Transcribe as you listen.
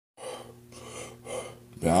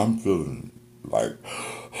but I'm feeling like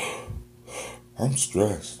I'm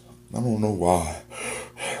stressed. I don't know why.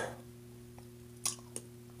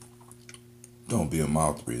 Don't be a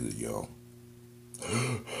mouth breather, yo.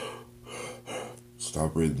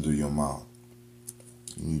 Stop breathing through your mouth.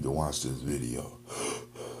 You need to watch this video.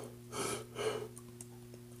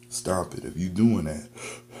 Stop it. If you're doing that,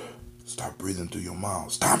 stop breathing through your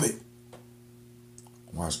mouth. Stop it.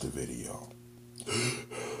 Watch the video.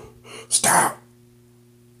 Stop.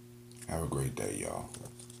 Have a great day, y'all.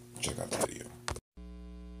 Check out the video.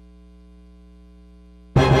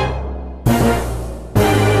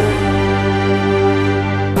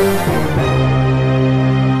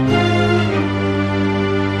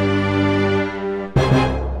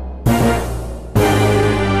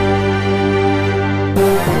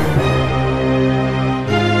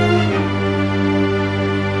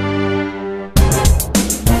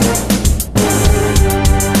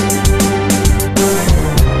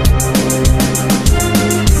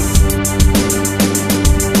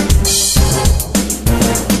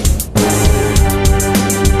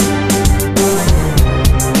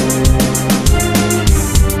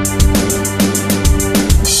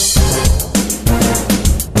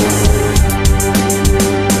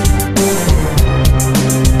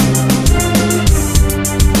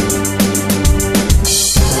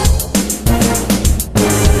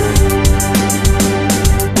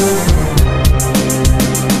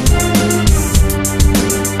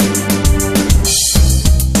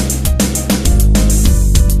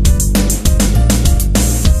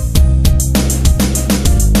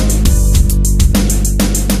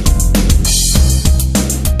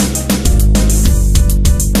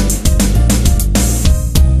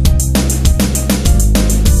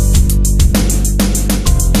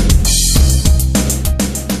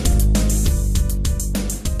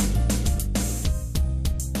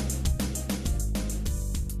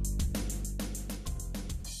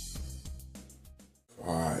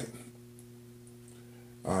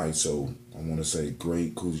 Alright, so I want to say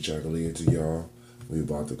great Kujichagulia to y'all. We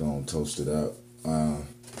about to go and toast it up.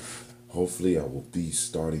 Hopefully I will be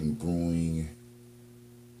starting brewing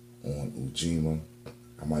on Ujima.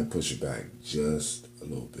 I might push it back just a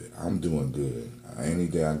little bit. I'm doing good. Any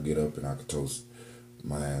day I can get up and I can toast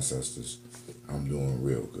my ancestors, I'm doing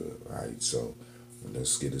real good. Alright, so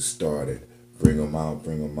let's get it started. Bring them out,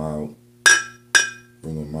 bring them out.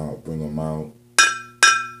 Bring them out, bring them out.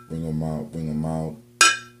 Bring them out, bring them out.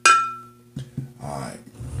 Alright.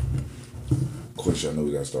 Of course, y'all know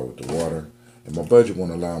we gotta start with the water. And my budget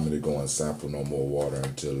won't allow me to go and sample no more water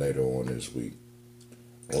until later on this week.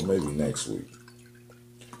 Or maybe next week.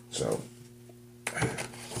 So,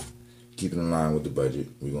 keep it in line with the budget.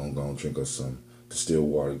 We're gonna go and drink us some distilled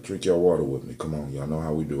water. Drink your water with me. Come on, y'all know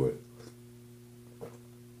how we do it.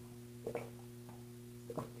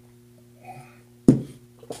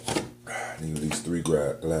 I need at least 3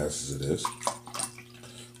 glasses of this,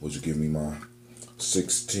 which will give me my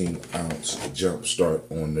 16-ounce jump start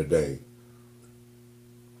on the day.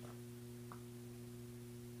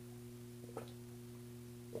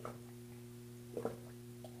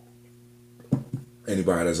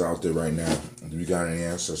 Anybody that's out there right now, if you got any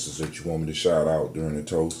ancestors that you want me to shout out during the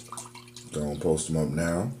toast, go and post them up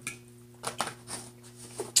now.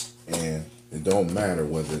 And it don't matter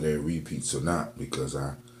whether they're repeats or not, because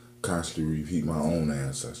I constantly repeat my own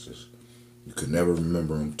ancestors. You could never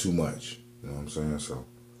remember them too much. You know what I'm saying? So,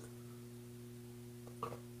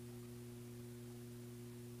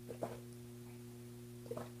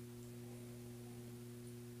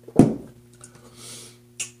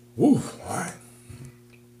 woo, all right.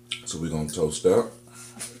 So we're gonna toast up.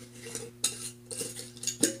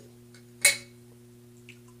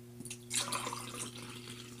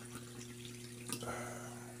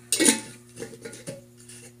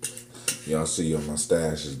 Y'all see my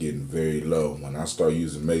stash is getting very low. When I start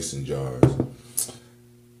using mason jars,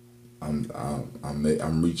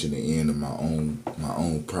 I'm reaching the end of my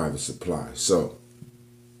own private supply. So,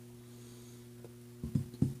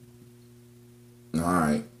 all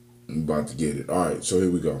right, I'm about to get it. All right, so here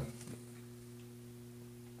we go.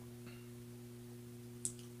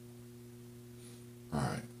 All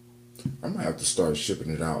right, I'm gonna have to start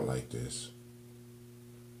shipping it out like this,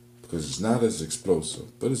 because it's not as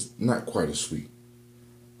explosive, but it's not quite as sweet.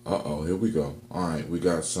 Uh-oh, here we go. All right, we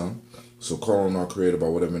got some. So call on our creator by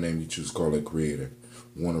whatever name you choose to call it creator.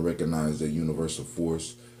 We want to recognize that universal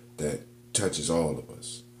force that touches all of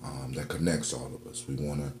us, that connects all of us. We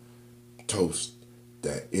want to toast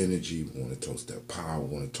that energy. We want to toast that power.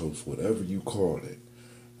 We want to toast whatever you call it.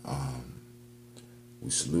 We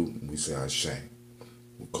salute and we say Ashe.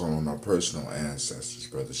 We call on our personal ancestors,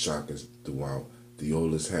 Brother Shakas, throughout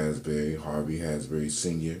Theolis Hasbury, Harvey Hasbury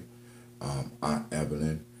Sr., Aunt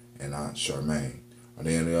Evelyn, and Aunt Charmaine. Are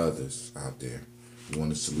there any others out there? We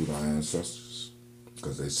want to salute our ancestors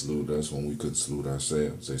because they saluted us when we couldn't salute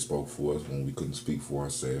ourselves. They spoke for us when we couldn't speak for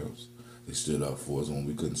ourselves. They stood up for us when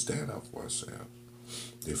we couldn't stand up for ourselves.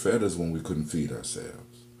 They fed us when we couldn't feed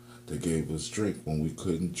ourselves. They gave us drink when we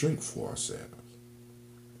couldn't drink for ourselves.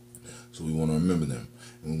 So we want to remember them,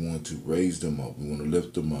 and we want to raise them up. We want to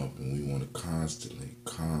lift them up, and we want to constantly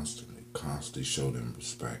show them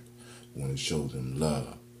respect. We want to show them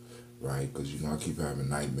love, right? Because, I keep having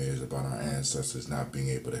nightmares about our ancestors not being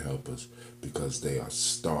able to help us because they are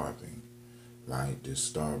starving, right? They're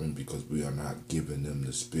starving because we are not giving them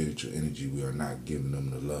the spiritual energy. We are not giving them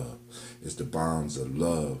the love. It's the bonds of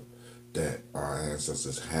love that our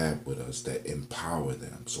ancestors have with us that empower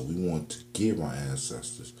them. So we want to give our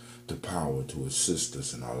ancestors the power to assist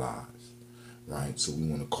us in our lives, right? So we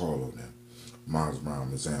want to call on them. Miles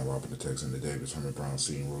Brown, Mazan, Robert Alexander Davis, Herman Brown,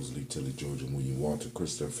 Sr., Rosalie, Tilly, Georgia, William Walter,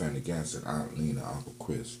 Krista, Fanny Ganson, Aunt Lena, Uncle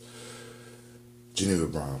Chris, Geneva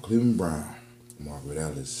Brown, Cleveland Brown, Margaret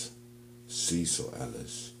Ellis, Cecil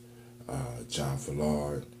Ellis, John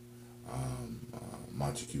Fillard,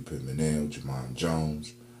 Montague Pittman, Jamon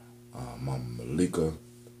Jones, Mama Malika,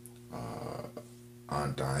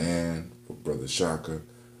 Aunt Diane, for Brother Shaka.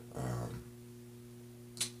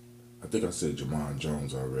 I think I said Jamon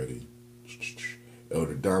Jones already.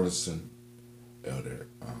 Elder Donaldson, Elder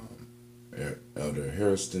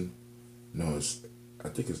Harrison. No, I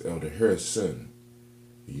think it's Elder Harrison.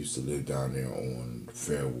 He used to live down there on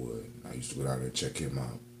Fairwood. I used to go down there and check him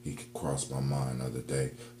out. He crossed my mind the other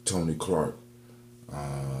day. Tony Clark.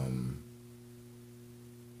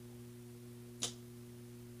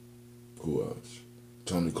 Who else?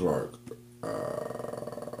 Tony Clark.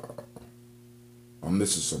 I'm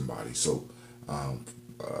missing somebody. So,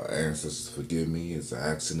 ancestors, forgive me. It's an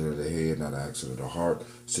accident of the head, not an accident of the heart.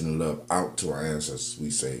 Sending love out to our ancestors.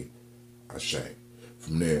 We say, Ashe.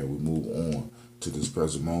 From there, we move on to this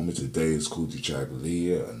present moment. Today is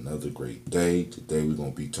Kujichagulia, another great day. Today, we're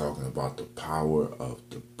going to be talking about the power of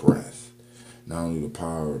the breath. Not only the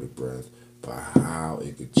power of the breath, but how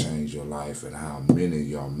it could change your life and how many of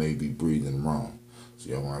y'all may be breathing wrong. So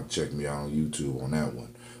y'all want to check me out on YouTube on that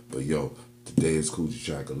one. But today is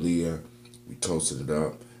Kujichagulia. We toasted it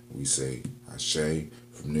up. We say Ashe.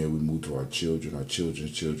 From there we move to our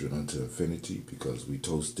children's children unto infinity, because we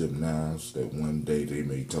toast them now so that one day they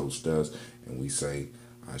may toast us. And we say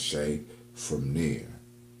Ashe. From there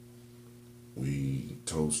we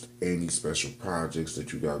toast any special projects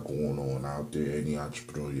that you got going on out there, any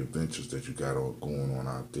entrepreneurial ventures that you got going on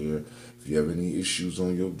out there. If you have any issues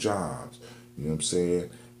on your jobs, you know what I'm saying?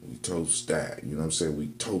 We toast that. You know what I'm saying? We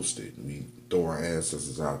toast it. We throw our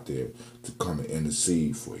ancestors out there to come and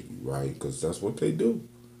intercede for you, right? Because that's what they do.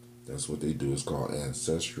 That's what they do. It's called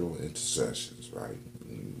ancestral intercessions, right?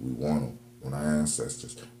 We want them. We want our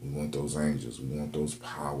ancestors. We want those angels. We want those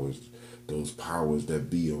powers that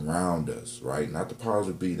be around us, right? Not the powers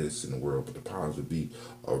that be that's in the world, but the powers that be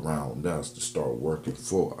around us to start working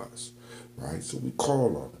for us, right? So we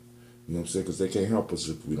call on them. You know what I'm saying? Because they can't help us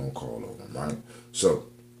if we don't call on them, right? So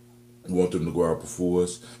we want them to go out before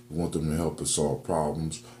us. We want them to help us solve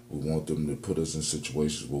problems. We want them to put us in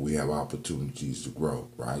situations where we have opportunities to grow,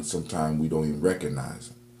 right? Sometimes we don't even recognize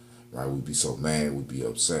them, right? We'd be so mad, we'd be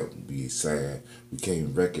upset, we'd be sad. We can't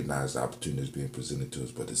even recognize the opportunities being presented to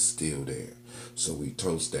us, but it's still there. So we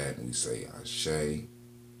toast that and we say, Ashe,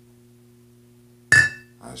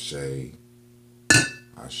 Ashe,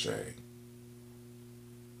 Ashe.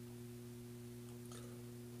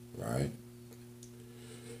 Right?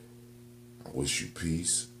 I wish you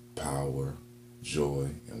peace, power, joy,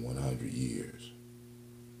 and 100 years.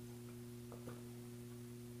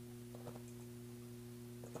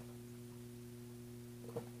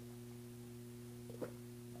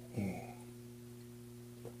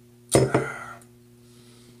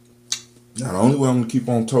 Now, the only way I'm going to keep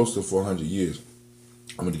on toasting for 100 years,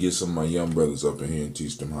 I'm going to get some of my young brothers up in here and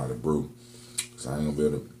teach them how to brew. Because I ain't going to be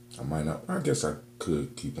able to, I might not, I guess I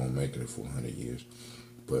could keep on making it for 100 years.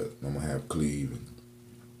 But I'm going to have Cleve and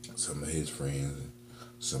some of his friends and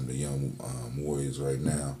some of the young warriors right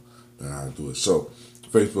now learn how to do it. So,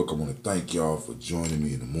 Facebook, I want to thank y'all for joining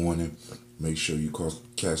me in the morning. Make sure you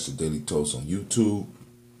catch the Daily Toast on YouTube.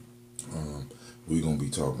 We're going to be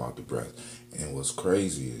talking about the breath. And what's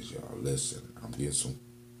crazy is, y'all, listen, I'm getting some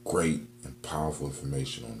great and powerful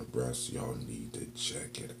information on the breath. So y'all need to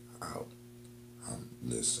check it out.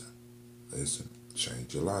 Listen,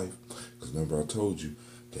 change your life. Because remember I told you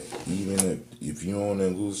that even if you're on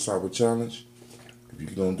that Nguzo Saba challenge, if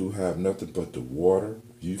you don't have nothing but the water,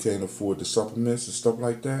 If you can't afford the supplements and stuff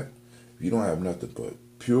like that, if you don't have nothing but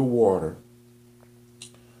pure water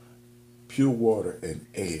and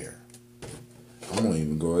air. I won't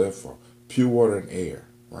even go that far. Pure water and air,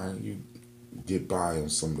 right? You get by on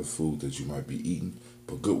some of the food that you might be eating,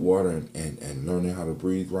 but good water and learning how to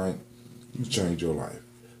breathe right, you change your life.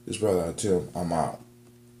 This brother, I tell him, I'm out.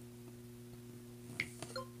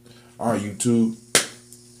 All right, YouTube.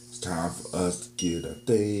 It's time for us to get a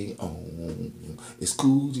thing on. It's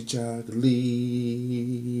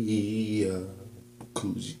Kujichagulia.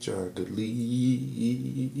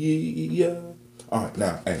 Kujichagulia. All right,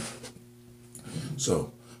 now, hey.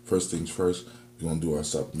 So, first things first, we're going to do our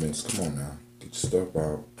supplements. Come on now. Get your stuff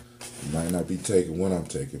out. You might not be taking what I'm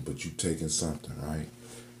taking, but you taking something, right?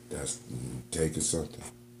 That's taking something.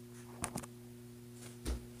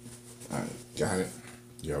 All right, got it.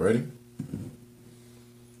 Y'all ready?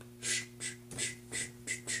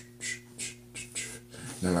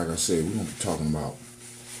 Now, like I said, we're going to be talking about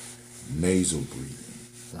nasal breathing,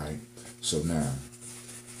 right? So now, I'm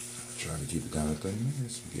trying to keep it down to 30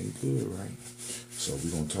 minutes. I'm getting good, right? So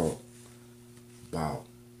we're going to talk about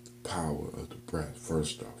the power of the breath.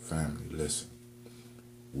 First off, family, listen.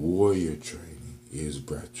 Warrior training is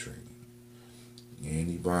breath training.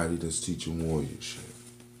 Anybody that's teaching warriorship,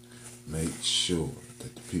 make sure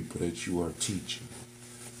that the people that you are teaching,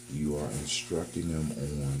 you are instructing them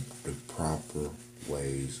on the proper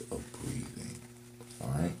ways of breathing. All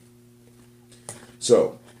right?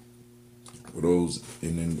 So, for those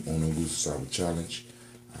on the Nguzo Saba challenge,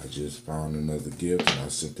 I just found another gift and I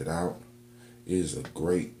sent it out. It is a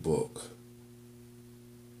great book.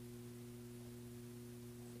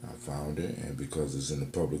 I found it, and because it's in the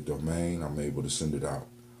public domain, I'm able to send it out.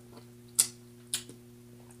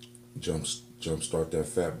 Jumpstart that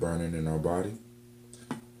fat burning in our body.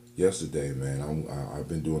 Yesterday, man, I've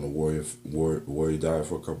been doing a warrior diet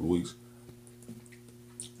for a couple of weeks.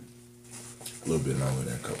 A little bit longer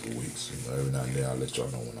than a couple of weeks. You know, every now and then I'll let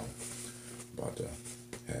y'all know when I'm about to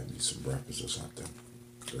have me some breakfast or something.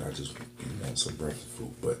 But I just want some breakfast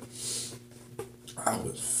food. But I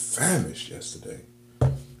was famished yesterday.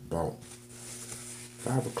 About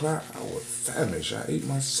 5 o'clock, I was famished. I ate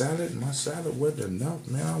my salad. My salad wasn't enough,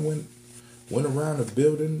 man. I went around the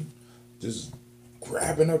building just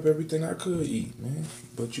grabbing up everything I could eat, man.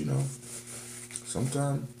 But you know,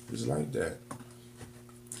 sometimes it's like that.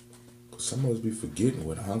 Some of us be forgetting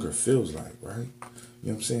what hunger feels like, right?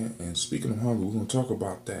 You know what I'm saying? And speaking of hunger, we're going to talk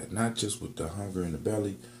about that, not just with the hunger in the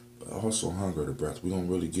belly, but also hunger of the breath. We're going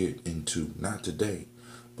to really get into, not today,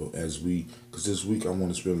 but because this week I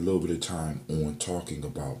want to spend a little bit of time on talking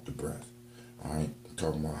about the breath, all right?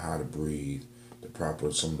 Talking about how to breathe,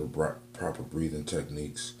 some of the proper breathing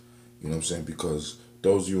techniques, you know what I'm saying? Because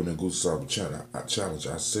those of you in the Nguzo Saba challenge,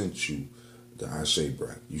 I sent you the Ashe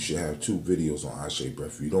breath. You should have 2 videos on Ashe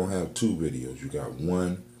breath. If you don't have 2 videos, you got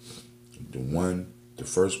the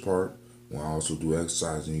first part, when I also do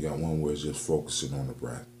exercise, and you got one where it's just focusing on the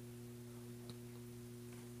breath.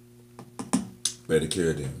 Better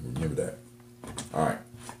care then, remember that. All right.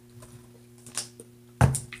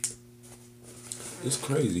 It's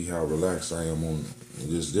crazy how relaxed I am on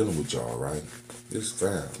just dealing with y'all, right? It's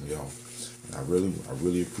fam, y'all. And I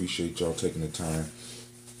really appreciate y'all taking the time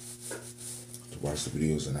to watch the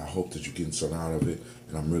videos, and I hope that you're getting something out of it.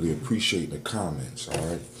 And I'm really appreciating the comments, all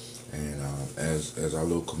right? And as our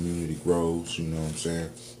little community grows, you know what I'm saying,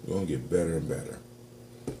 we're going to get better and better.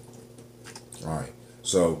 All right.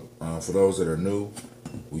 So, for those that are new,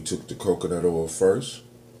 we took the coconut oil first.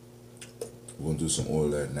 We're going to do some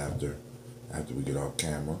oil after we get off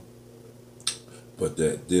camera. But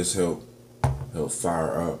this help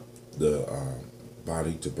fire up the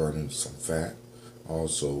body to burn in some fat.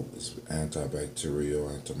 Also, it's antibacterial,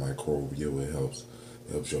 antimicrobial. It helps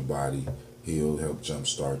your body heal, help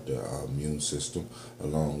jumpstart the immune system,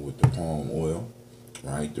 along with the palm oil,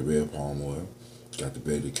 right? The red palm oil. Got the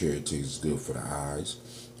beta-carotene, it's good for the eyes.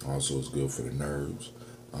 Also, it's good for the nerves.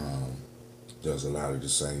 Does a lot of the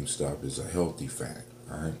same stuff. It's a healthy fat,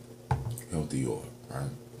 right? Healthy oil, right?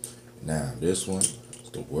 Now, this one is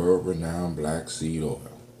the world-renowned black seed oil.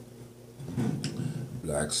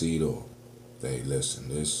 Black seed oil. Hey, listen,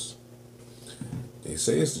 they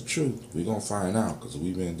say it's the truth. We're going to find out, because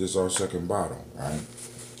this is our second bottle, right?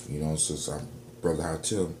 You know, since Brother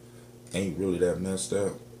Hatim ain't really that messed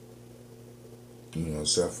up, you know,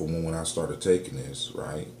 except for when I started taking this,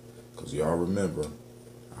 right? Because y'all remember,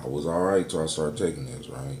 I was all right till I started taking this,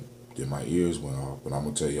 right? Then my ears went off, but I'm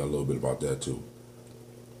going to tell you a little bit about that too.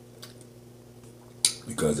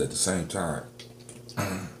 Because at the same time,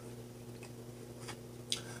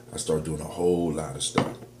 I started doing a whole lot of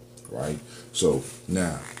stuff, right? So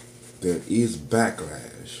now there is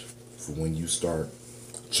backlash for when you start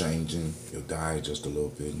changing your diet just a little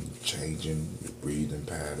bit, and changing your breathing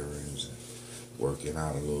patterns, and working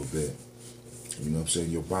out a little bit. You know what I'm saying?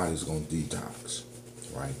 Your body's gonna detox,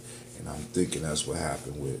 right? And I'm thinking that's what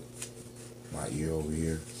happened with my ear over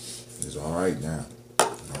here. It's all right now,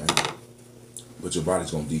 right? But your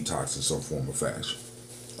body's gonna detox in some form or fashion.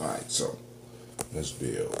 All right, so let's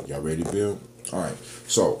build. Y'all ready to build? All right,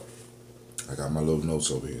 so I got my little notes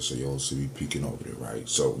over here, so y'all see me peeking over there, right?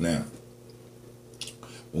 So now,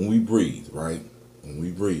 when we breathe, right? When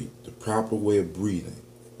we breathe, the proper way of breathing,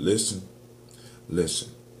 listen,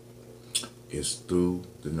 is through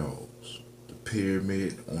the nose. The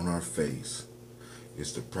pyramid on our face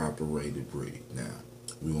is the proper way to breathe. Now,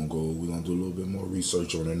 we're gonna do a little bit more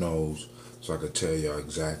research on the nose so I can tell y'all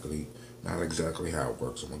exactly, not exactly how it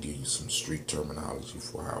works. I'm gonna give you some street terminology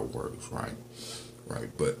for how it works, right? Right.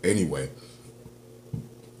 But anyway,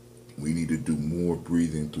 we need to do more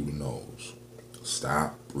breathing through the nose.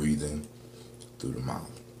 Stop breathing through the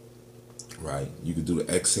mouth. Right? You can do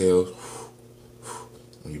the exhale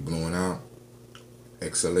when you're blowing out.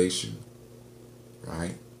 Exhalation,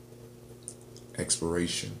 right?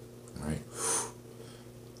 Expiration, right?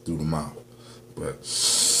 Through the mouth. But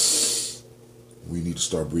we need to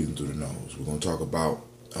start breathing through the nose. We're going to talk about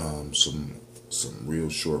some real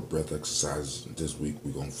short breath exercises this week.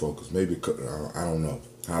 We're going to focus. Maybe, I don't know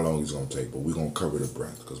how long it's going to take, but we're going to cover the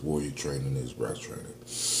breath because warrior training is breath training.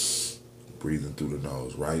 Breathing through the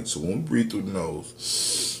nose, right? So when we breathe through the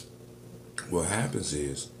nose, what happens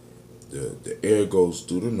is the air goes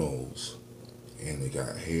through the nose, and it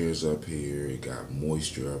got hairs up here, it got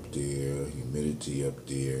moisture up there, humidity up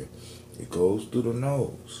there. It goes through the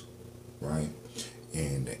nose, right?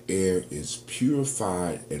 And the air is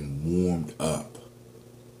purified and warmed up,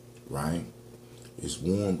 right? It's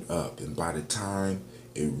warmed up, and by the time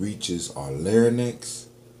it reaches our larynx,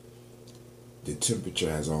 the temperature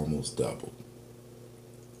has almost doubled,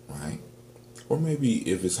 right? Or maybe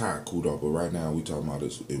if it's hot, cooled off. But right now we talking about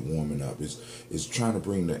it warming up. It's trying to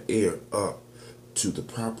bring the air up to the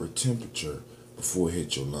proper temperature before it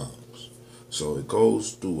hits your lungs. So it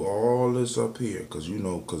goes through all this up here, because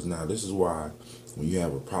now this is why when you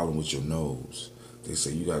have a problem with your nose, they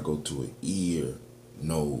say you gotta go to an ear,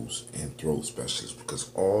 nose, and throat specialist,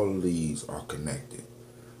 because all of these are connected.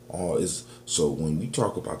 So when we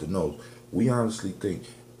talk about the nose, we honestly think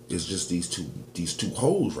it's just these two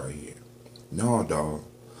holes right here. No, dog.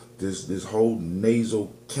 This whole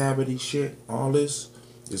nasal cavity shit, all this,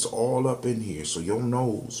 it's all up in here. So your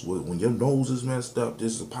nose, when your nose is messed up,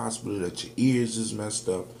 there's a possibility that your ears is messed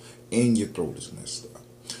up and your throat is messed up.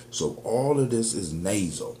 So all of this is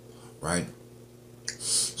nasal, right?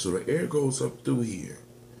 So the air goes up through here,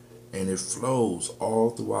 and it flows all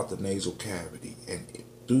throughout the nasal cavity. And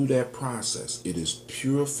through that process, it is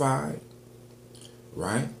purified,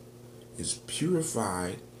 right? It's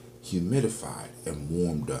purified, humidified, and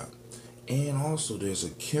warmed up. And also there's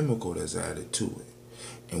a chemical that's added to it.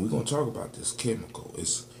 And we're going to talk about this chemical.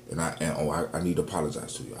 I need to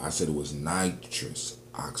apologize to you. I said it was nitrous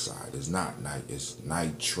oxide. It's not it's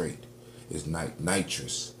nitrate. It's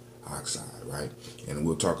nitrous oxide, right? And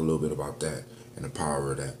we'll talk a little bit about that and the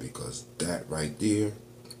power of that, because that right there,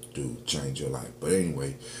 dude, change your life. But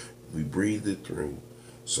anyway, we breathe it through.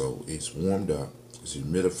 So it's warmed up, it's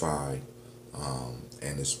humidified,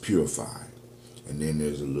 and it's purified. And then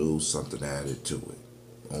there's a little something added to it,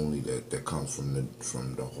 only that comes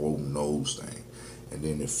from the whole nose thing. And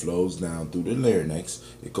then it flows down through the larynx.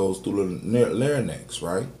 It goes through the larynx,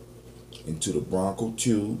 right, into the bronchial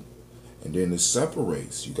tube, and then it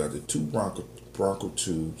separates. You got the two bronchial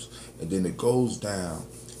tubes, and then it goes down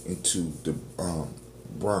into the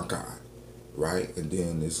bronchi, right? And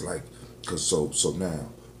then it's like, so now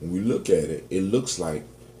when we look at it, it looks like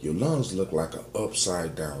your lungs look like an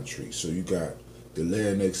upside down tree. So you got the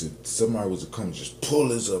larynx, and somebody was to come and just pull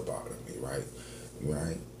this up out of me, right?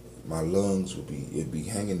 Right? My lungs it'd be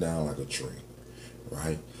hanging down like a tree,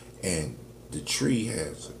 right? And the tree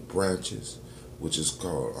has branches, which is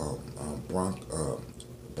called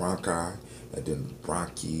bronchi, and then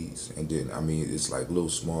bronchies, and then it's like little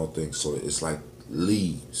small things. So it's like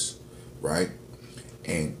leaves, right?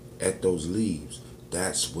 And at those leaves,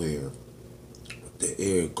 that's where the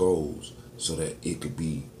air goes so that it could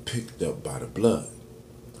be picked up by the blood.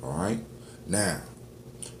 All right? Now,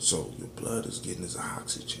 so your blood is getting this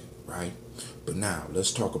oxygen, right? But now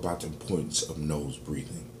let's talk about the importance of nose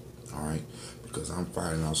breathing. All right? Because I'm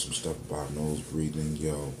finding out some stuff about nose breathing.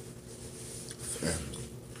 Yo, family,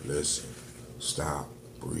 listen, stop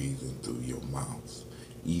breathing through your mouth,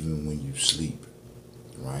 even when you sleep,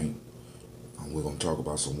 right? We're going to talk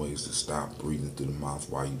about some ways to stop breathing through the mouth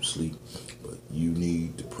while you sleep, but you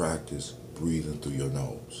need to practice breathing through your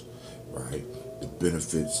nose, right? The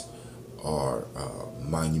benefits are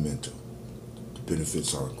monumental. The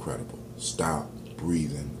benefits are incredible. Stop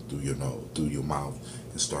breathing through your nose, through your mouth,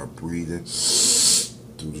 and start breathing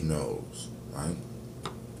through the nose, right?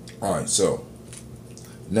 All right, so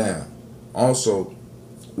now also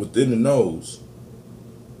within the nose,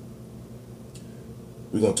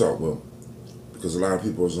 we're going to talk, well, because a lot of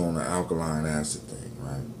people is on the alkaline acid thing,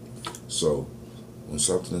 right? So when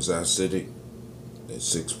something is acidic,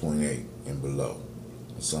 it's 6.8 and below.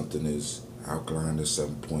 When something is alkaline, it's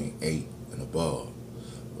 7.8 and above,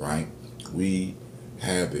 right? We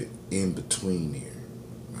have it in between here,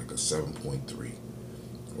 like a 7.3,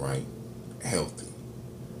 right? Healthy,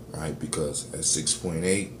 right? Because at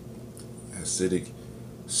 6.8 acidic,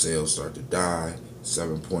 cells start to die.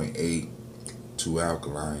 7.8 too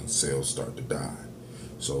alkaline, cells start to die.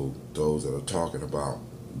 So those that are talking about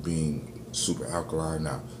being super alkaline,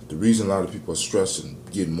 now the reason a lot of people are stressing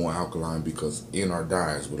getting more alkaline, because in our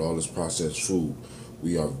diets with all this processed food,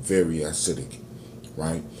 we are very acidic,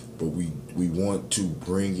 right? But we want to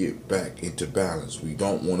bring it back into balance. We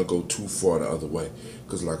don't want to go too far the other way,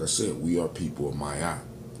 because like I said, we are people of Ma'at.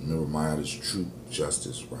 Remember, Ma'at is truth,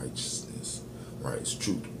 justice, righteousness, right? It's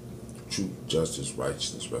truth, justice,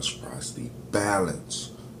 righteousness, reciprocity,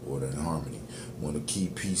 balance, order, and harmony. One of the key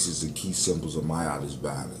pieces and key symbols of Ma'at is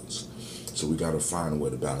balance. So we got to find a way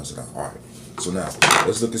to balance it out. All right. So now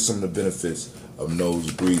let's look at some of the benefits of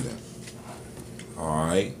nose breathing. All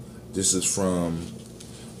right. This is from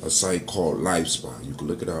a site called LifeSpot. You can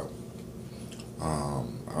look it up.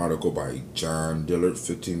 Article by John Dillard,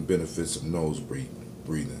 15 benefits of nose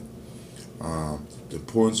breathing. The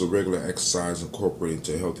importance of regular exercise incorporated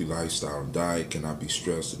into a healthy lifestyle and diet cannot be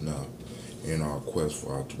stressed enough in our quest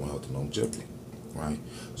for optimal health and longevity, right?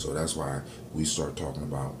 So that's why we start talking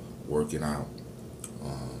about working out,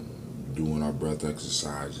 doing our breath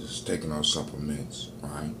exercises, taking our supplements,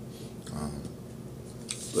 right?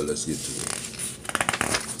 But let's get to it.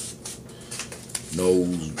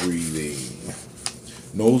 Nose breathing.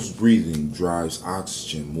 Nose breathing drives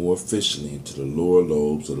oxygen more efficiently into the lower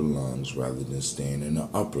lobes of the lungs rather than staying in the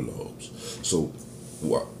upper lobes. So,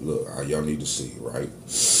 what? Look, y'all need to see, right?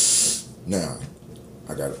 Now,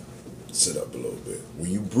 I gotta sit up a little bit.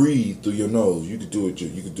 When you breathe through your nose, you could do it.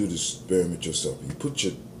 You could do this experiment yourself. You put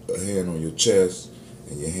your hand on your chest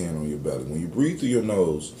and your hand on your belly. When you breathe through your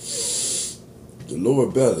nose, the lower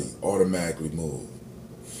belly automatically moves.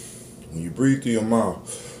 When you breathe through your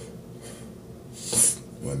mouth,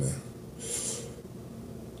 wait a minute.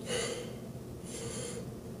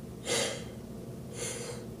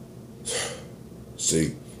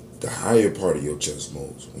 See, the higher part of your chest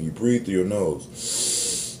moves. When you breathe through your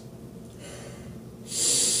nose,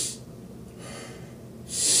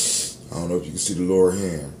 I don't know if you can see the lower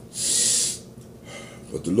hand,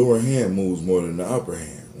 but the lower hand moves more than the upper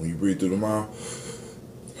hand. When you breathe through the mouth,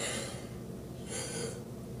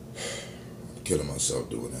 I'm killing myself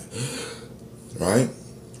doing that, right?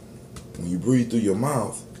 When you breathe through your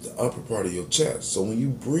mouth, the upper part of your chest. So when you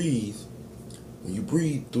breathe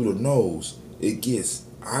through the nose, it gets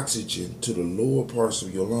oxygen to the lower parts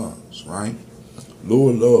of your lungs, right?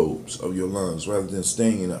 Lower lobes of your lungs rather than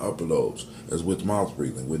staying in the upper lobes, as with mouth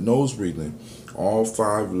breathing. With nose breathing, all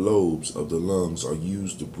 5 lobes of the lungs are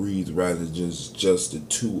used to breathe rather than just the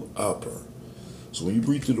 2 upper. So when you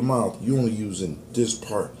breathe through the mouth, you're only using this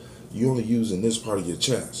part. You're only using this part of your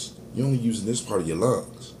chest. You're only using this part of your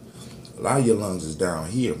lungs. A lot of your lungs is down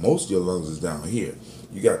here. Most of your lungs is down here.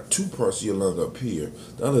 You got 2 parts of your lung up here.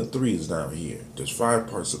 The other 3 is down here. There's 5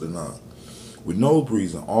 parts of the lung. With nose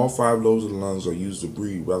breathing, all 5 lobes of the lungs are used to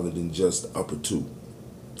breathe rather than just the upper 2.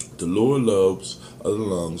 The lower lobes of the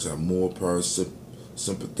lungs have more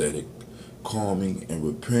parasympathetic, calming, and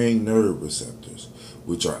repairing nerve receptors,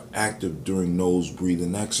 which are active during nose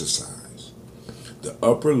breathing exercise. The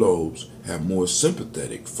upper lobes have more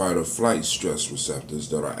sympathetic fight-or-flight stress receptors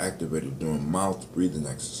that are activated during mouth breathing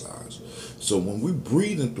exercise. So when we're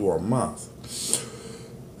breathing through our mouth,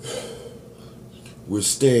 we're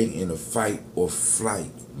staying in a fight or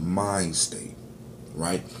flight mind state,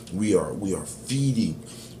 right? We are feeding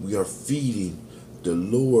the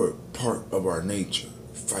lower part of our nature,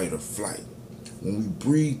 fight or flight. When we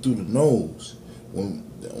breathe through the nose, when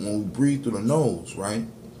we breathe through the nose, right,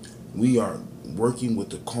 we are working with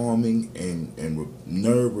the calming and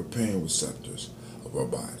nerve repairing receptors of our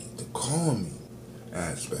body, the calming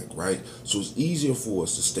aspect, right? So it's easier for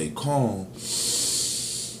us to stay calm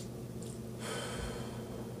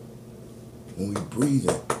when we breathe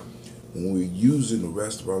in. when we're using the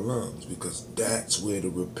rest of our lungs, because that's where the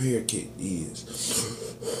repair kit is.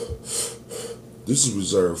 This is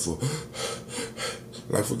reserved for,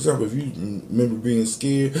 like for example, if you remember being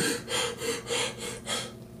scared,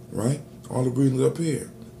 right? All the breathing's up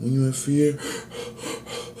here. When you're in fear,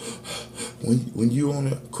 when you're on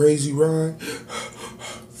a crazy ride,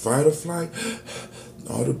 fight or flight,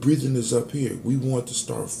 all the breathing is up here. We want to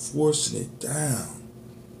start forcing it down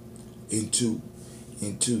into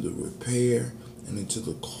the repair and into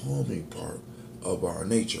the calming part of our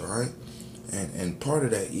nature, right? And part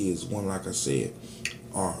of that is one, like I said,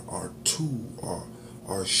 our tool,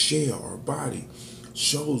 our shell, our body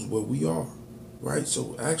shows where we are, right?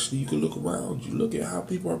 So actually, you can look around you, look at how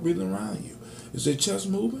people are breathing around you. Is their chest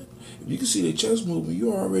moving? If you can see their chest moving,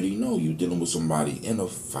 you already know you're dealing with somebody in a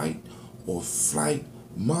fight or flight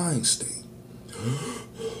mind state.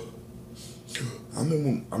 I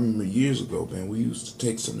remember years ago, man, we used to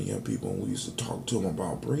take some of the young people and we used to talk to them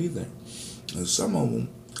about breathing. And some of them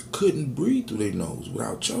couldn't breathe through their nose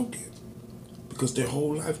without choking, because their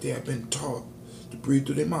whole life they have been taught to breathe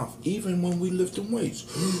through their mouth. Even when we lift them weights,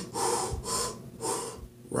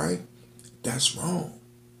 right? That's wrong.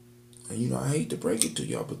 And I hate to break it to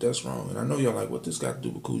y'all, but that's wrong. And I know y'all like, what this got to do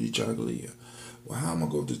with Kujichagulia? Well, how am I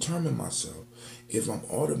going to determine myself if I'm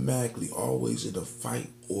automatically always in a fight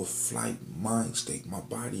or flight mind state? My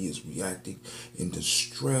body is reacting in the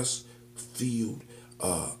stress-filled,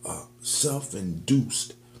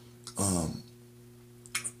 self-induced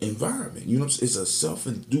environment. It's a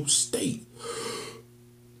self-induced state.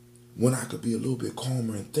 When I could be a little bit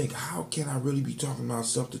calmer and think, how can I really be talking about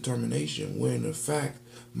self-determination when in fact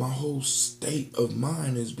my whole state of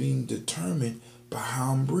mind is being determined by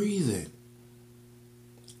how I'm breathing,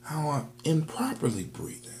 how I'm improperly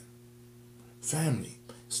breathing? Family,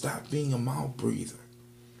 stop being a mouth breather,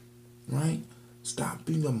 right? Stop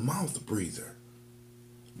being a mouth breather.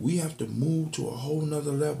 We have to move to a whole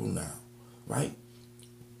nother level now, right?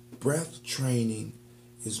 Breath training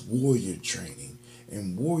is warrior training.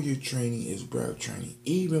 And warrior training is breath training.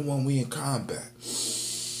 Even when we're in combat,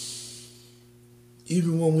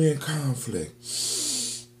 even when we're in conflict,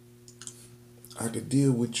 I could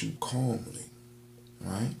deal with you calmly,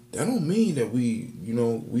 right? That don't mean that we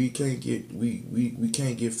can't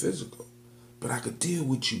get physical, but I could deal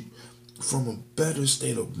with you from a better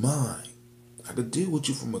state of mind. I could deal with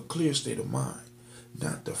you from a clear state of mind,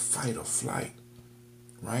 not the fight or flight,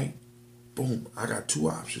 right? Boom, I got two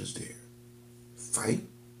options there. Fight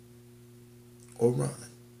or run.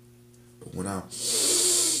 But when I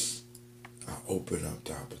open up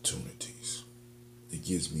the opportunities, it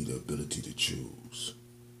gives me the ability to choose.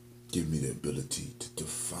 Give me the ability to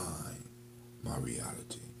define my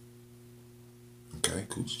reality. Okay,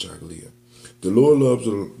 Kujichagulia.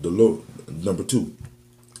 Number 2.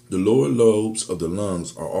 The lower lobes of the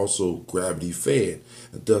lungs are also gravity fed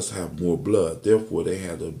and thus have more blood. Therefore, they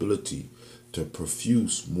have the ability to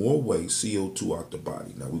perfuse more waste, CO2, out the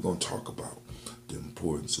body. Now, we're going to talk about the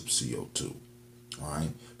importance of CO2, all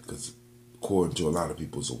right? Because according to a lot of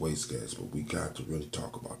people, it's a waste gas, but we got to really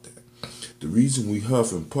talk about that. The reason we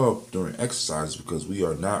huff and puff during exercise is because we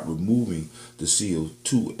are not removing the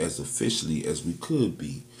CO2 as efficiently as we could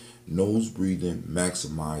be. Nose breathing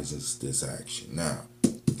maximizes this action. Now,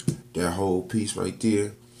 that whole piece right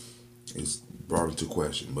there is brought into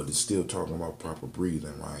question, but it's still talking about proper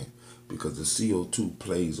breathing, right? Because the CO2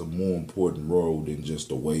 plays a more important role than just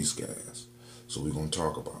the waste gas. So we're going to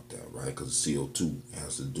talk about that, right? Because the CO2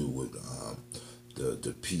 has to do with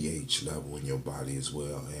the pH level in your body as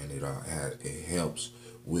well, and it helps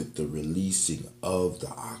with the releasing of the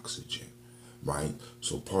oxygen, right?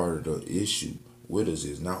 So part of the issue with us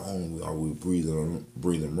is not only are we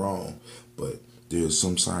breathing wrong, but there's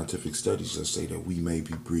some scientific studies that say that we may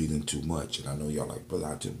be breathing too much. And I know y'all like, but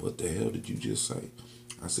what the hell did you just say?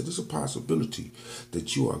 I said, there's a possibility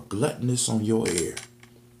that you are gluttonous on your air.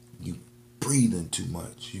 You breathing too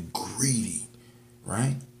much. You greedy,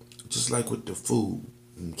 right? Just like with the food.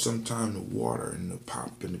 And sometimes the water and the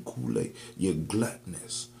pop and the Kool-Aid, you're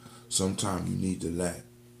gluttonous. Sometimes you need to let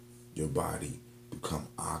your body become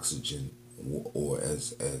oxygen, or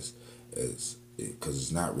as because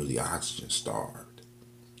it's not really oxygen starved,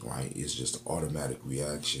 right? It's just an automatic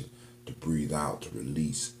reaction to breathe out, to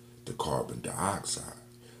release the carbon dioxide.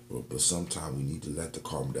 But sometimes we need to let the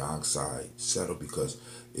carbon dioxide settle, because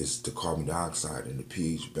it's the carbon dioxide and the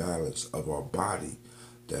pH balance of our body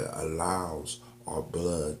that allows our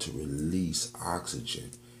blood to release oxygen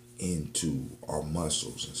into our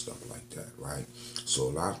muscles and stuff like that, right? So a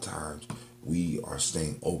lot of times we are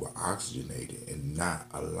staying over oxygenated and not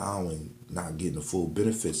getting the full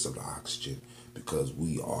benefits of the oxygen because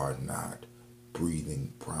we are not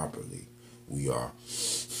breathing properly. We're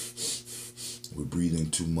breathing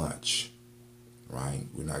too much, right?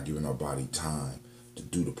 We're not giving our body time to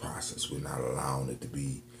do the process. We're not allowing it to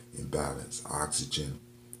be in balance. Oxygen,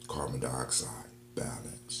 carbon dioxide,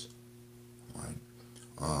 balance, right?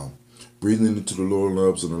 Breathing into the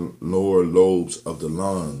lower lobes of the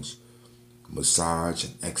lungs. Massage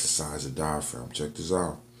and exercise the diaphragm. Check this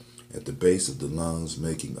out. At the base of the lungs,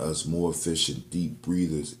 making us more efficient deep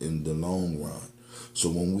breathers in the long run. So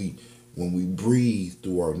when we breathe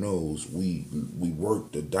through our nose, we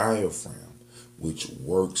work the diaphragm, which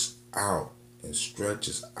works out and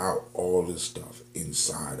stretches out all this stuff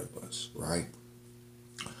inside of us, right?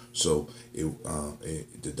 So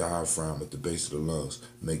the diaphragm at the base of the lungs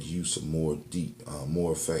makes use of more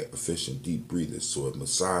efficient deep breathers. So it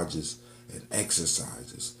massages and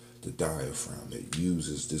exercises the diaphragm. It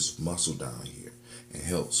uses this muscle down here and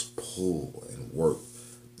helps pull and work.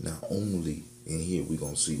 Not only in here, we're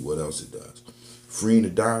going to see what else it does. Freeing the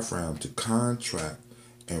diaphragm to contract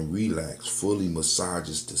and relax fully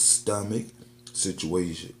massages the stomach,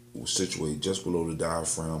 situated just below the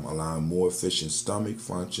diaphragm, allowing more efficient stomach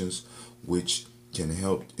functions, which can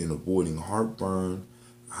help in avoiding heartburn,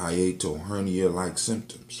 hiatal hernia-like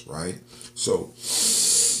symptoms, right? So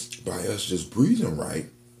by us just breathing right,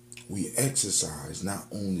 we exercise not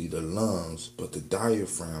only the lungs, but the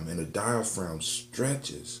diaphragm, and the diaphragm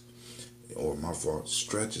stretches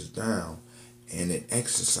down, and it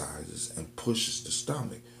exercises and pushes the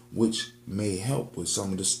stomach, which may help with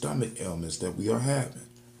some of the stomach ailments that we are having,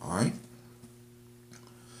 all right?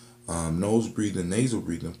 Nose breathing, nasal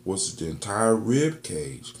breathing forces the entire rib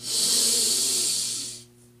cage.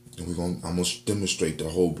 And I'm going to demonstrate the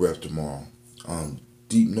whole breath tomorrow.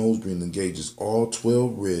 Deep nose breathing engages all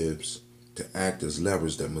 12 ribs to act as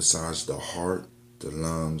levers that massage the heart, the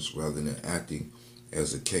lungs, rather than acting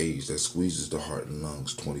as a cage that squeezes the heart and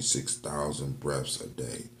lungs 26,000 breaths a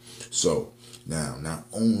day. So now, not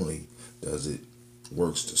only does it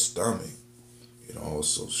works the stomach, it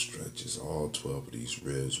also stretches all 12 of these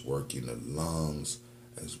ribs, working the lungs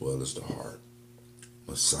as well as the heart,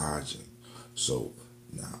 massaging. So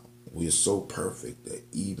now we're so perfect that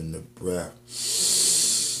even the breath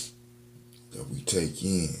that we take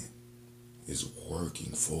in is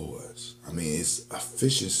working for us. I mean, it's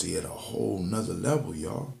efficiency at a whole nother level,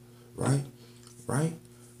 y'all. Right?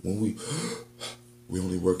 When we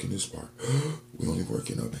only working this part. We only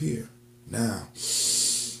working up here. Now,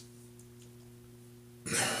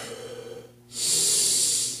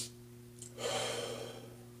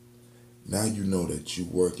 you know that you're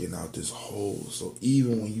working out this whole. So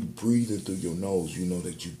even when you breathing through your nose, you know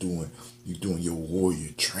that you're doing your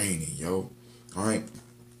warrior training, yo. All right.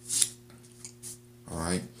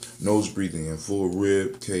 Nose breathing and full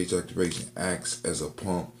rib cage activation acts as a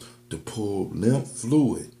pump to pull lymph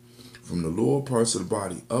fluid from the lower parts of the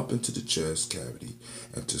body up into the chest cavity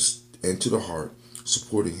and to the heart,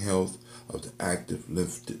 supporting health of the active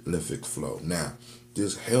lymphic flow. Now,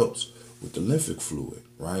 this helps with the lymphic fluid,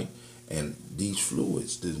 right? And these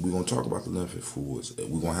fluids, we're going to talk about the lymphic fluids.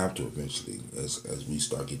 We're going to have to eventually as we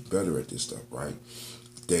start getting better at this stuff, right?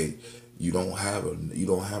 You don't have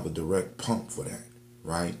a direct pump for that,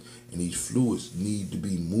 right? And these fluids need to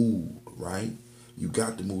be moved, right? You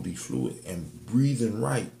got to move these fluids, and breathing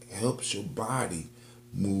right helps your body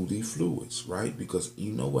move these fluids, right? Because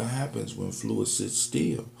you know what happens when fluids sit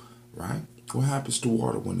still, right? What happens to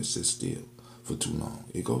water when it sits still for too long?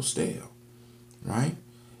 It goes stale, right?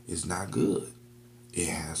 It's not good. It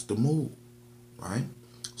has to move, right?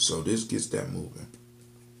 So this gets that moving.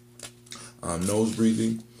 Nose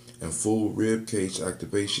breathing and full rib cage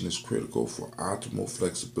activation is critical for optimal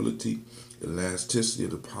flexibility, elasticity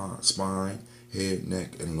of the spine, head,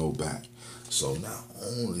 neck, and low back. So not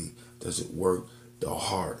only does it work the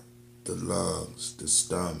heart, the lungs, the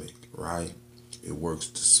stomach, right? It works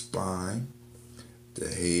the spine, the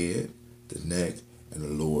head, the neck, and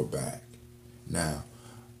the lower back. Now,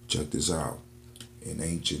 check this out. In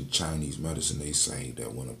ancient Chinese medicine, they say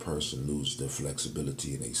that when a person loses their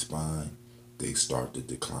flexibility in their spine, they start to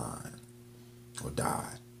decline or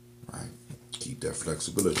die, right? Keep that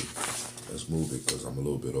flexibility. Let's move it because I'm a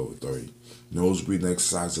little bit over 30. Nose breathing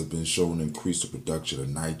exercises have been shown to increase the production of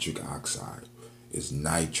nitric oxide. It's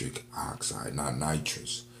nitric oxide, not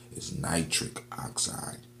nitrous. It's nitric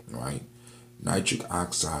oxide, right? Nitric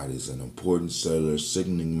oxide is an important cellular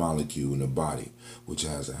signaling molecule in the body, which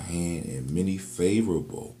has a hand in many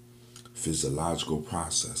favorable physiological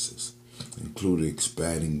processes, including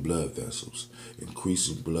expanding blood vessels,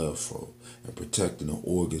 increasing blood flow, and protecting the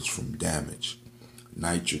organs from damage.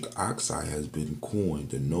 Nitric oxide has been coined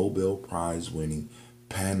the Nobel Prize winning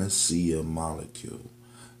panacea molecule.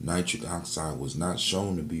 Nitric oxide was not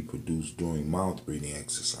shown to be produced during mouth breathing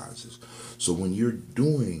exercises. So when you're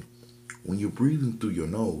breathing through your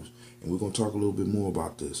nose, and we're going to talk a little bit more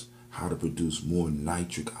about this, how to produce more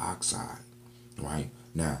nitric oxide, right?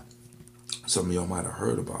 Now, some of y'all might have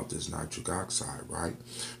heard about this nitric oxide, right?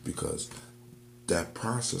 Because that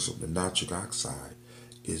process of the nitric oxide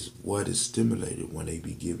is what is stimulated when they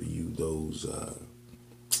be giving you those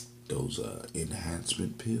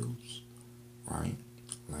enhancement pills, right?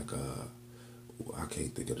 Like I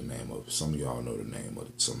can't think of the name of it. Some of y'all know the name of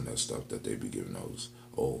it. Some of that stuff that they be giving those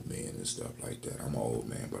old men and stuff like that. I'm an old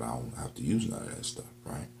man, but I don't have to use none of that stuff,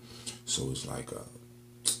 right? So it's like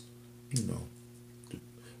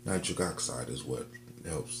nitric oxide is what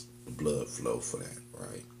helps the blood flow for that,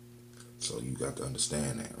 right? So you got to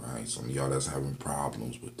understand that, right? Some of y'all that's having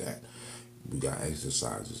problems with that, we got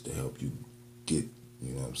exercises to help you get,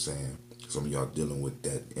 you know what I'm saying? Some of y'all dealing with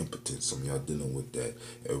that impotence. Some of y'all dealing with that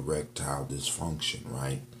erectile dysfunction,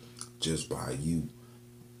 right? Just by you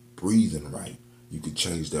breathing right, you could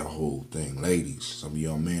change that whole thing. Ladies, some of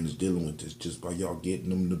y'all men is dealing with this just by y'all getting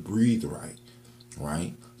them to breathe right,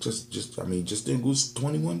 right? Just in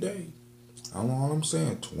 21 days. All I'm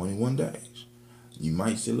saying, 21 days. You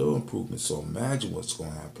might see a little improvement. So imagine what's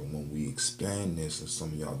going to happen when we expand this and some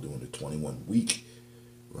of y'all doing the 21 week,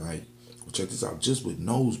 right? Well, check this out, just with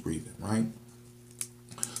nose breathing, right?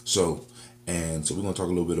 So we're going to talk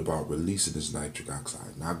a little bit about releasing this nitric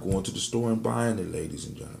oxide. Not going to the store and buying it, ladies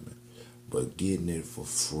and gentlemen, but getting it for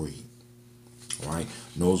free, right?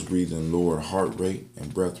 Nose breathing lower heart rate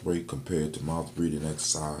and breath rate compared to mouth breathing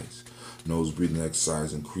exercise. Nose breathing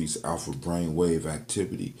exercise increase alpha brain wave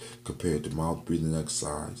activity compared to mouth breathing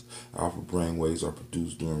exercise. Alpha brain waves are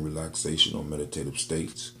produced during relaxation or meditative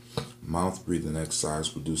states. Mouth breathing exercise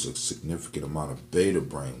produce a significant amount of beta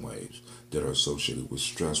brain waves that are associated with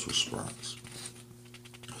stress response.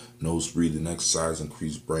 Nose breathing exercise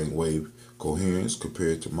increase brain wave coherence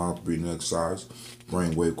compared to mouth breathing exercise.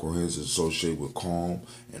 Brain wave coherence is associated with calm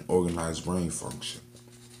and organized brain function.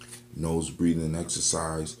 Nose breathing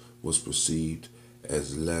exercise was perceived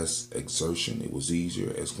as less exertion. It was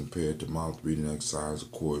easier as compared to mouth breathing exercise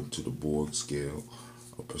according to the Borg scale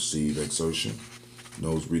of perceived exertion.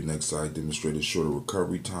 Nose breathing exercise demonstrated shorter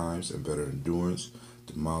recovery times and better endurance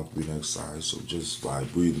than mouth breathing exercise. So just by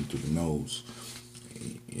breathing through the nose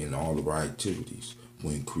in all of our activities,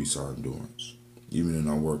 we increase our endurance. Even in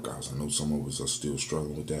our workouts, I know some of us are still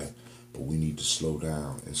struggling with that, but we need to slow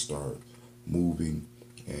down and start moving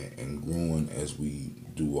and growing as we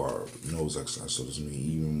do our nose exercise. So this means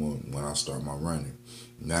even when I start my running,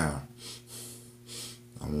 now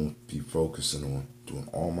I won't be focusing on doing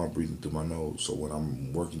all my breathing through my nose. So when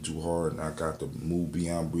I'm working too hard and I got to move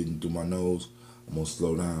beyond breathing through my nose, I'm going to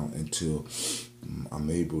slow down until I'm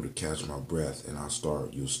able to catch my breath, and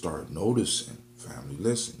you'll start noticing, family,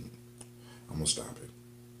 listen, I'm going to stop it.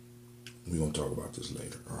 We're going to talk about this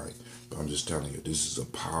later, all right? But I'm just telling you, this is a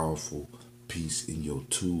powerful piece in your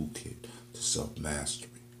toolkit to self-mastery.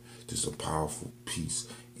 This is a powerful piece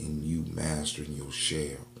in you mastering your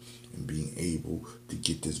shell and being able to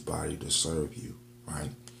get this body to serve you,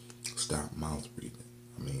 right? Stop mouth breathing.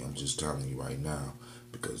 I mean, I'm just telling you right now,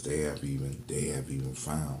 because they have even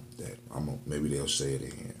found that. Maybe they'll say it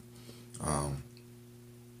in here.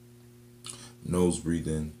 Nose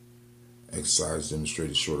breathing exercise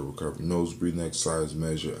demonstrated shorter recovery. Nose breathing exercise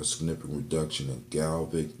measure a significant reduction in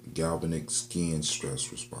galvanic skin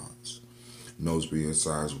stress response. Nose breathing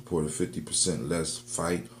exercise reported 50% less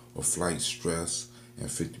fight or flight stress and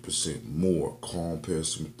 50% more calm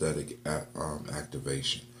parasympathetic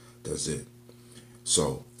activation. That's it.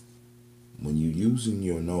 So when you're using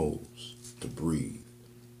your nose to breathe,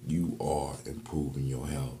 you are improving your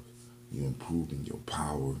health. You're improving your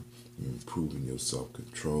power. You're improving your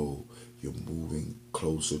self-control. You're moving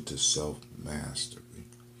closer to self-mastery.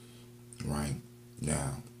 Right?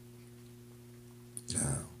 Now,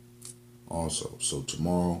 also, so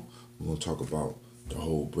tomorrow we're going to talk about the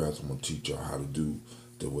whole breath. I'm going to teach y'all how to do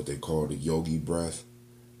what they call the yogi breath,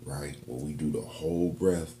 right? Where we do the whole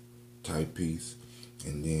breath type piece.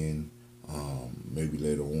 And then maybe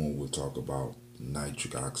later on we'll talk about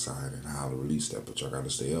nitric oxide and how to release that, but y'all got to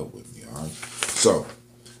stay up with me, all right? So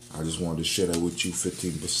I just wanted to share that with you,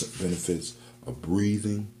 15% benefits of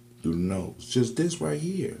breathing through the nose. Just this right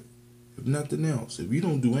here, if nothing else. If you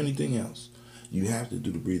don't do anything else, you have to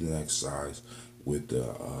do the breathing exercise with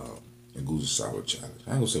the Nguzo Saba challenge.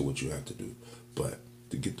 I ain't gonna say what you have to do, but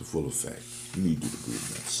to get the full effect, you need to do the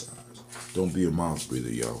breathing exercise. Don't be a mouth breather,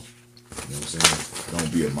 yo. You know what I'm saying?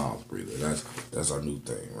 Don't be a mouth breather. That's our new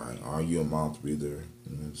thing, right? Are you a mouth breather?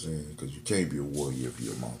 You know what I'm saying? Because you can't be a warrior if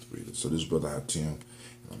you're a mouth breather. So this brother out Tim, you know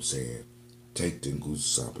what I'm saying, take the Nguzo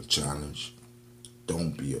Saba challenge.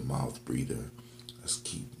 Don't be a mouth breather. Let's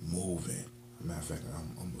keep moving. Matter of fact,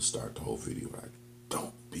 I'm gonna start the whole video like,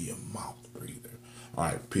 don't be a mouth breather. All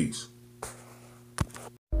right, peace.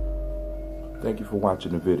 Thank you for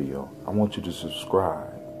watching the video. I want you to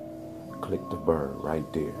subscribe. Click the bird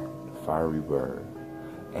right there, the fiery bird.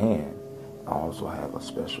 And I also have a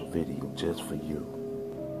special video just for you,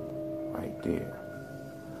 right there.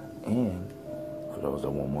 And for those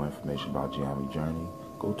that want more information about Gye-Nyame Journey,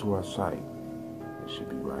 go to our site. It should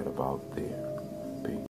be right about there. Peace.